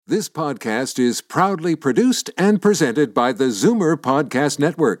This podcast is proudly produced and presented by the Zoomer Podcast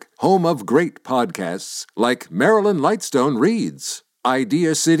Network, home of great podcasts like Marilyn Lightstone Reads,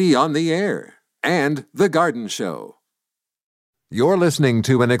 Idea City on the Air, and The Garden Show. You're listening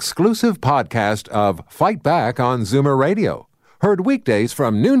to an exclusive podcast of Fight Back on Zoomer Radio, heard weekdays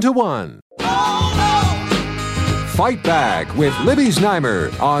from noon to 1. Oh, no! Fight Back with Libby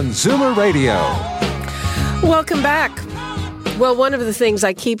Znaimer on Zoomer Radio. Welcome back. Well, one of the things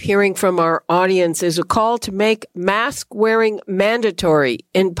I keep hearing from our audience is a call to make mask wearing mandatory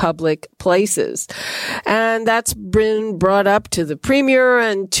in public places. And that's been brought up to the premier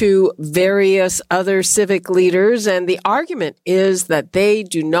and to various other civic leaders. And the argument is that they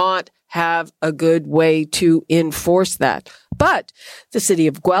do not have a good way to enforce that. But the city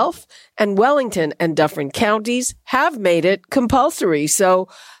of Guelph and Wellington and Dufferin counties have made it compulsory. So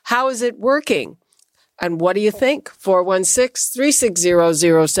how is it working? And what do you think?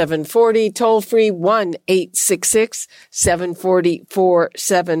 416-360-0740, toll free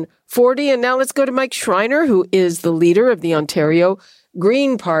 1-866-740-4740. And now let's go to Mike Schreiner, who is the leader of the Ontario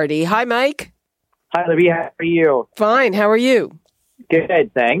Green Party. Hi, Mike. Hi, Libby. How are you? Fine. How are you?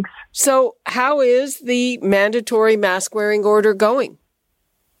 Good, thanks. So how is the mandatory mask wearing order going?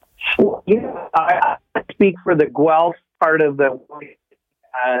 Well, I speak for the Guelph part of the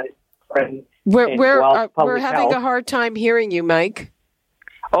We're having a hard time hearing you, Mike.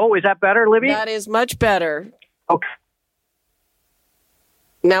 Oh, is that better, Libby? That is much better. Okay.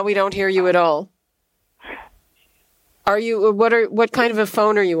 Now we don't hear you at all. Are you? What kind of a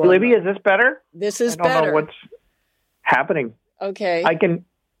phone are you on? Libby, is this better? This is better. I don't know what's happening. Okay. I can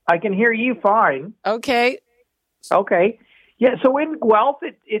hear you fine. Okay. Okay. Yeah. So in Guelph,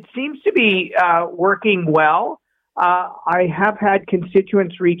 it seems to be working well. I have had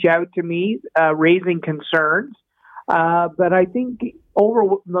constituents reach out to me raising concerns, but I think the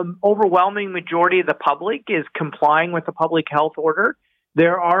overwhelming majority of the public is complying with the public health order.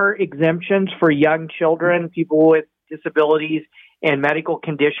 There are exemptions for young children, people with disabilities, and medical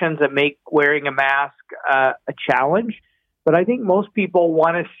conditions that make wearing a mask a challenge. But I think most people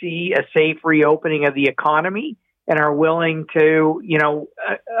want to see a safe reopening of the economy and are willing to,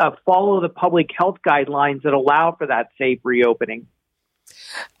 follow the public health guidelines that allow for that safe reopening.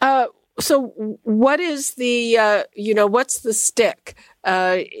 So what is the, what's the stick?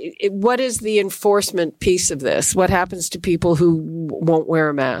 What is the enforcement piece of this? What happens to people who won't wear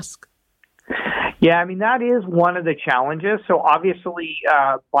a mask? Yeah, I mean, that is one of the challenges. So obviously,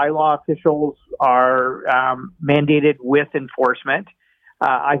 bylaw officials are mandated with enforcement.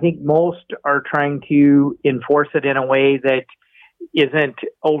 I think most are trying to enforce it in a way that isn't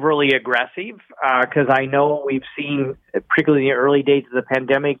overly aggressive, because I know we've seen, particularly in the early days of the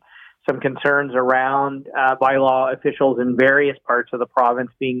pandemic, some concerns around bylaw officials in various parts of the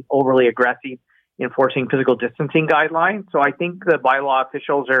province being overly aggressive enforcing physical distancing guidelines. So I think the bylaw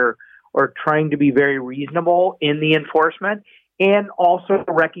officials are trying to be very reasonable in the enforcement, and also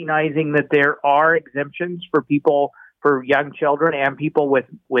recognizing that there are exemptions for young children and people with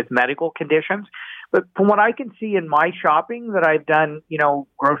medical conditions. But from what I can see in my shopping that I've done,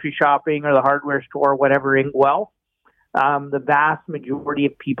 grocery shopping or the hardware store, whatever in Guelph, the vast majority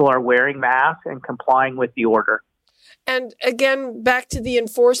of people are wearing masks and complying with the order. And again, back to the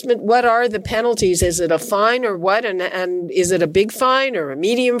enforcement, what are the penalties? Is it a fine or what? And is it a big fine or a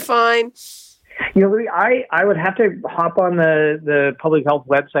medium fine? I would have to hop on the public health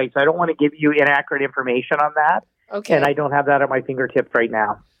website, so I don't want to give you inaccurate information on that. Okay. And I don't have that at my fingertips right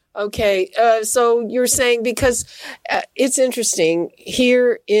now. Okay. So you're saying, because it's interesting,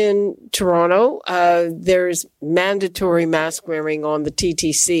 here in Toronto, there's mandatory mask wearing on the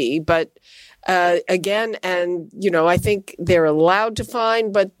TTC, but again, and, I think they're allowed to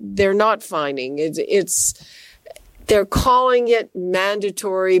fine, but they're not fining. They're calling it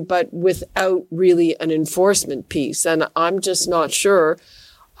mandatory, but without really an enforcement piece. And I'm just not sure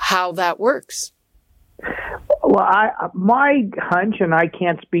how that works. Well, my hunch, and I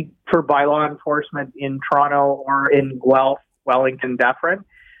can't speak for bylaw enforcement in Toronto or in Guelph, Wellington, Dufferin,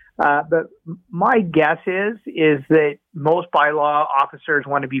 but my guess is that most bylaw officers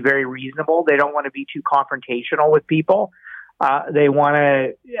want to be very reasonable. They don't want to be too confrontational with people. They want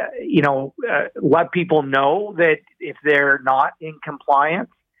to, let people know that if they're not in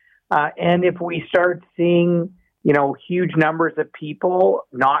compliance, and if we start seeing huge numbers of people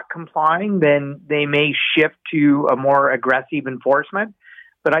not complying, then they may shift to a more aggressive enforcement.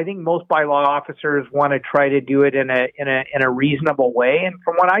 But I think most bylaw officers want to try to do it in a reasonable way. And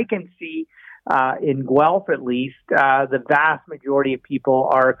from what I can see, in Guelph at least, the vast majority of people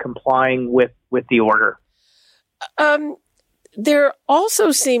are complying with the order. there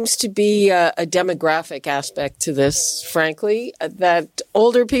also seems to be a demographic aspect to this, frankly, that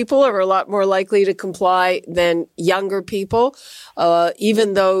older people are a lot more likely to comply than younger people,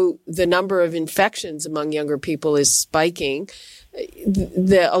 even though the number of infections among younger people is spiking.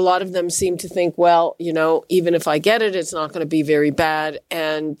 A lot of them seem to think, well, even if I get it, it's not going to be very bad.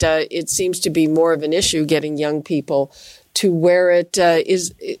 And it seems to be more of an issue getting young people to wear it.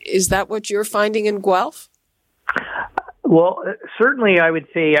 Is that what you're finding in Guelph? Well, certainly I would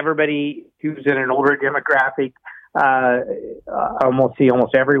say everybody who's in an older demographic,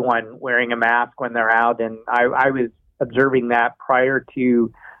 almost everyone wearing a mask when they're out. And I was observing that prior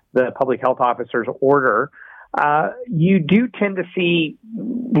to the public health officer's order. You do tend to see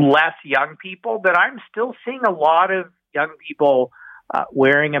less young people, but I'm still seeing a lot of young people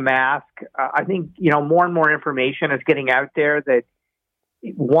wearing a mask. I think, more and more information is getting out there that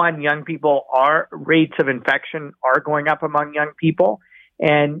young people rates of infection are going up among young people.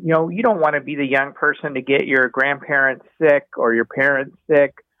 And, you don't want to be the young person to get your grandparents sick or your parents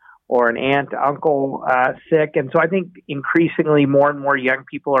sick or an aunt, uncle sick. And so I think increasingly more and more young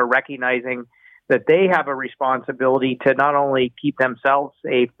people are recognizing that they have a responsibility to not only keep themselves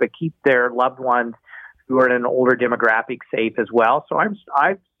safe, but keep their loved ones who are in an older demographic safe as well. So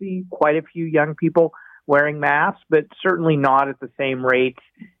I see quite a few young people wearing masks, but certainly not at the same rates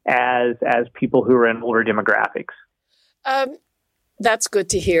as people who are in older demographics. That's good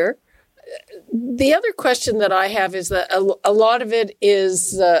to hear. The other question that I have is that a lot of it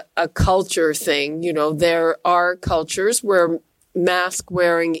is a culture thing. There are cultures where mask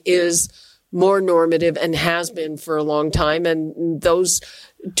wearing is more normative and has been for a long time. And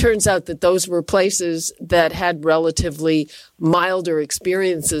turns out that those were places that had relatively milder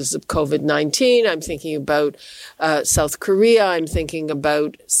experiences of COVID-19. I'm thinking about South Korea. I'm thinking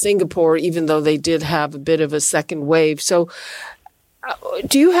about Singapore, even though they did have a bit of a second wave. So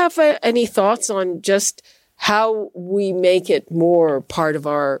do you have any thoughts on just how we make it more part of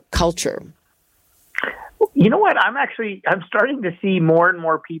our culture? You know what? I'm starting to see more and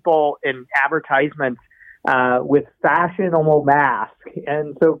more people in advertisements with fashionable masks.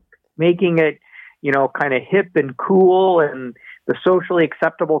 And so making it, kind of hip and cool and the socially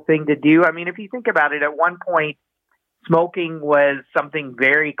acceptable thing to do. I mean, if you think about it, at one point, smoking was something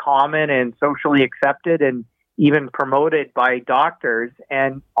very common and socially accepted and even promoted by doctors.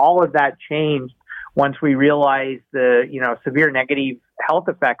 And all of that changed once we realized the, severe negative health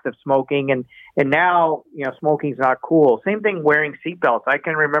effects of smoking. And now, smoking's not cool. Same thing wearing seatbelts. I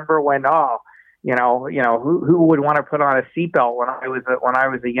can remember when, who would want to put on a seatbelt when I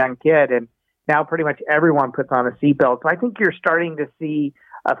was a young kid? And now pretty much everyone puts on a seatbelt. So I think you're starting to see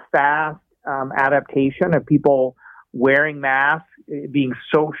a fast adaptation of people wearing masks, being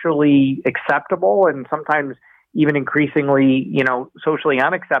socially acceptable, and sometimes even increasingly, socially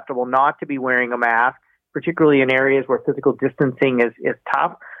unacceptable not to be wearing a mask, particularly in areas where physical distancing is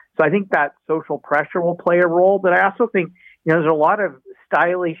tough. So I think that social pressure will play a role, but I also think, there's a lot of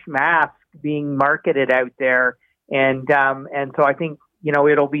stylish masks being marketed out there. And so I think,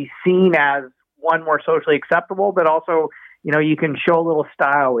 it'll be seen as one, more socially acceptable, but also, you can show a little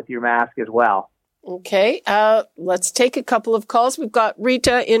style with your mask as well. Okay. Let's take a couple of calls. We've got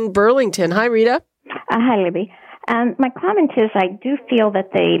Rita in Burlington. Hi, Rita. Hi, Libby. My comment is I do feel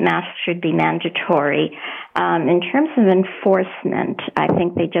that the mask should be mandatory. In terms of enforcement, I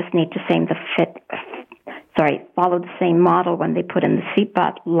think they just need to follow the same model when they put in the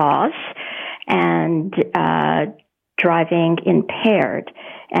seatbelt laws and driving impaired.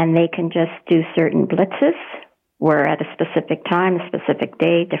 And they can just do certain blitzes where at a specific time, a specific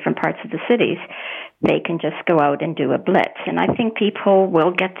day, different parts of the cities, they can just go out and do a blitz. And I think people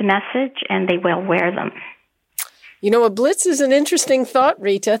will get the message and they will wear them. A blitz is an interesting thought,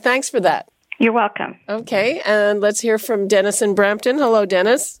 Rita. Thanks for that. You're welcome. Okay, and let's hear from Dennis in Brampton. Hello,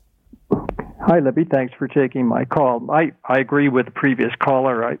 Dennis. Hi, Libby. Thanks for taking my call. I agree with the previous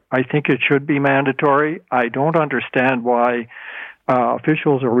caller. I think it should be mandatory. I don't understand why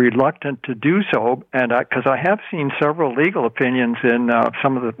officials are reluctant to do so, and because I have seen several legal opinions in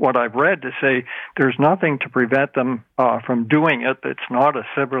some of what I've read to say there's nothing to prevent them from doing it. It's not a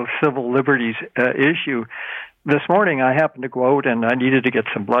civil liberties issue. This morning I happened to go out and I needed to get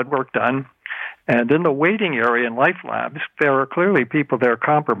some blood work done. And in the waiting area in Life Labs, there are clearly people there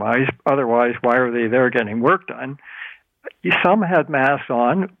compromised. Otherwise, why are they there getting work done? Some had masks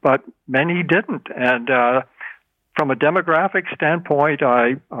on, but many didn't. And from a demographic standpoint,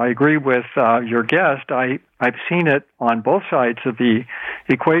 I agree with your guest. I've seen it on both sides of the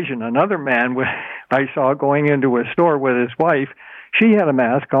equation. Another man I saw going into a store with his wife, she had a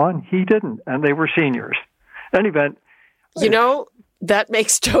mask on, he didn't, and they were seniors. In any event, You know, that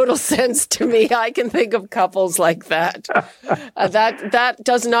makes total sense to me. I can think of couples like that. That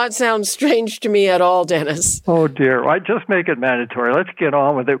does not sound strange to me at all, Dennis. Oh, dear. I just make it mandatory. Let's get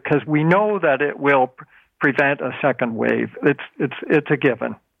on with it because we know that it will prevent a second wave. It's a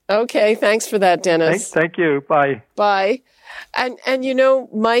given. Okay. Thanks for that, Dennis. Thank you. Bye. Bye. And you know,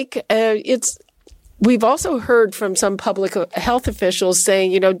 Mike, we've also heard from some public health officials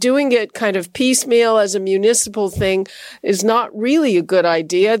saying, you know, doing it kind of piecemeal as a municipal thing is not really a good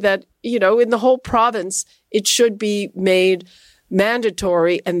idea, that, you know, in the whole province, it should be made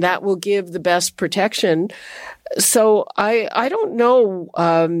mandatory and that will give the best protection. So I don't know,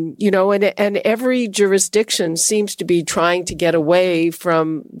 you know, and every jurisdiction seems to be trying to get away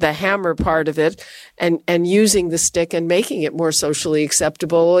from the hammer part of it and using the stick and making it more socially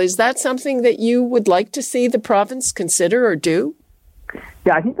acceptable. Is that something that you would like to see the province consider or do?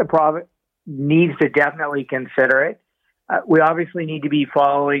 Yeah, I think the province needs to definitely consider it. We obviously need to be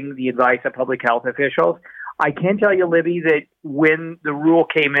following the advice of public health officials. I can tell you, Libby, that when the rule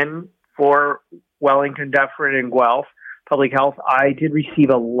came in for Wellington, Dufferin, and Guelph Public Health, I did receive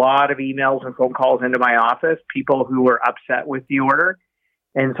a lot of emails and phone calls into my office, people who were upset with the order.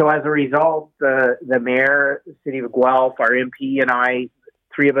 And so as a result, the mayor, the city of Guelph, our MP, and I,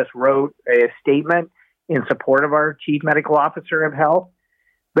 three of us wrote a statement in support of our chief medical officer of health.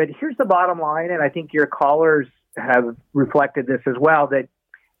 But here's the bottom line, and I think your callers have reflected this as well, that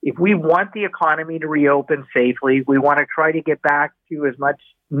if we want the economy to reopen safely, we want to try to get back to as much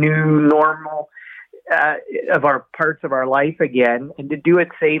new normal of our parts of our life again, and to do it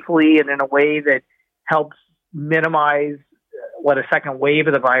safely and in a way that helps minimize what a second wave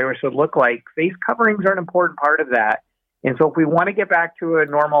of the virus would look like. Face coverings are an important part of that. And so if we want to get back to a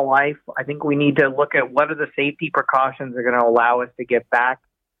normal life, I think we need to look at what are the safety precautions that are going to allow us to get back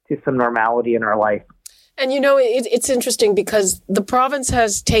to some normality in our life. And, you know, it's interesting because the province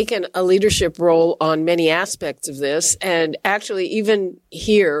has taken a leadership role on many aspects of this. And actually, even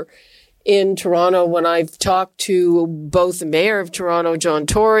here in Toronto, when I've talked to both the mayor of Toronto, John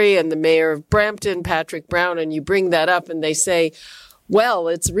Tory, and the mayor of Brampton, Patrick Brown, and you bring that up and they say, well,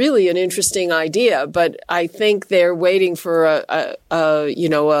 it's really an interesting idea, but I think they're waiting for a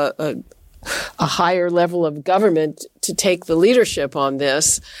higher level of government to take the leadership on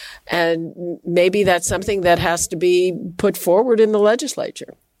this. And maybe that's something that has to be put forward in the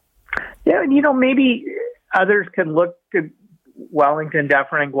legislature. Yeah, and, you know, maybe others can look to Wellington,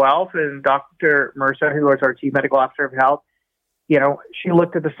 Dufferin, and Guelph, and Dr. Mercer, who was our chief medical officer of health. You know, she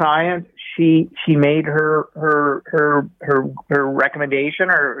looked at the science. She made her recommendation,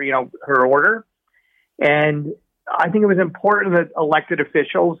 or, you know, her order. And I think it was important that elected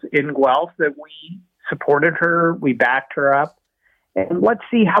officials in Guelph, that we supported her, we backed her up. And let's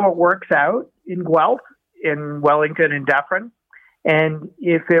see how it works out in Guelph, in Wellington, and Dufferin. And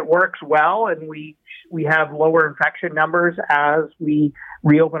if it works well and we have lower infection numbers as we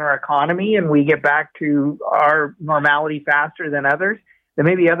reopen our economy and we get back to our normality faster than others, then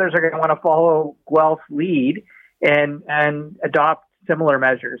maybe others are going to want to follow Guelph's lead and adopt similar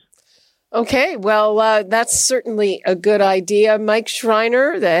measures. Okay, well, that's certainly a good idea. Mike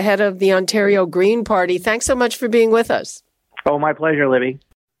Schreiner, the head of the Ontario Green Party, thanks so much for being with us. Oh, my pleasure, Libby.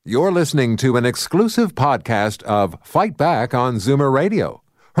 You're listening to an exclusive podcast of Fight Back on Zoomer Radio.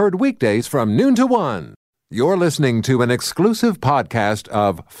 Heard weekdays from noon to 1. You're listening to an exclusive podcast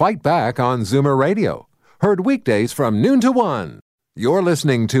of Fight Back on Zoomer Radio. Heard weekdays from noon to 1. You're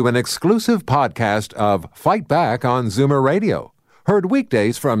listening to an exclusive podcast of Fight Back on Zoomer Radio. Heard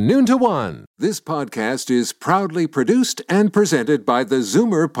weekdays from noon to 1. This podcast is proudly produced and presented by the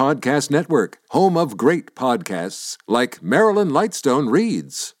Zoomer Podcast Network, home of great podcasts like Marilyn Lightstone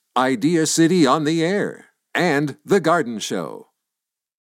Reads, Idea City on the Air, and The Garden Show.